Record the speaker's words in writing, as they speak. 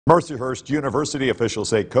Mercyhurst University officials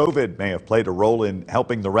say COVID may have played a role in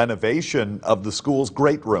helping the renovation of the school's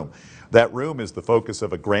great room. That room is the focus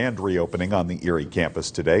of a grand reopening on the YourErie campus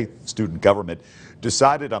today. Student government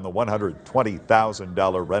decided on the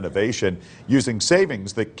 $120,000 renovation using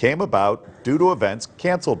savings that came about due to events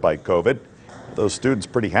canceled by COVID. Those students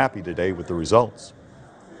pretty happy today with the results.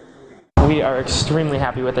 We are extremely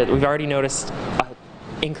happy with it. We've already noticed an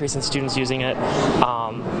increase in students using it.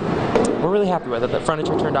 We're really happy with it. The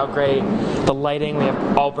furniture turned out great. The lighting, we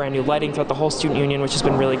have all brand new lighting throughout the whole student union, which has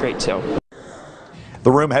been really great too.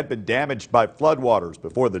 The room had been damaged by floodwaters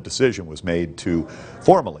before the decision was made to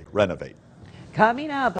formally renovate. Coming up.